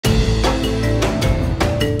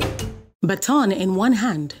Baton in one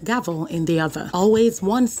hand, gavel in the other, always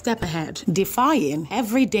one step ahead, defying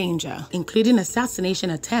every danger, including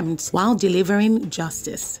assassination attempts while delivering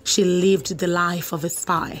justice. She lived the life of a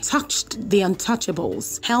spy, touched the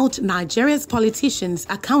untouchables, held Nigeria's politicians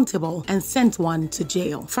accountable, and sent one to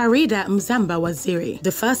jail. Farida Mzamber Waziri,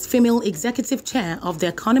 the first female executive chair of the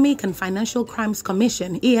Economic and Financial Crimes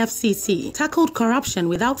Commission, EFCC, tackled corruption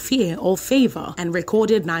without fear or favor and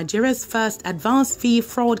recorded Nigeria's first advanced fee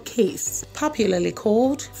fraud case, popularly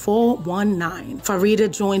called 419.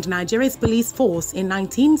 Farida joined Nigeria's police force in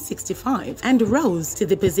 1965 and rose to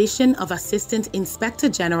the position of Assistant Inspector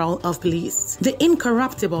General of Police. The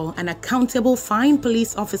incorruptible and accountable fine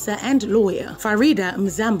police officer and lawyer, Farida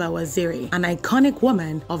Mzamber Waziri, an iconic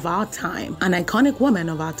woman of our time. An iconic woman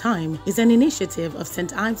of our time is an initiative of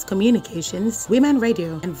St. Ives Communications, Women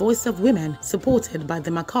Radio, and Voice of Women, supported by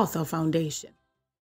the MacArthur Foundation.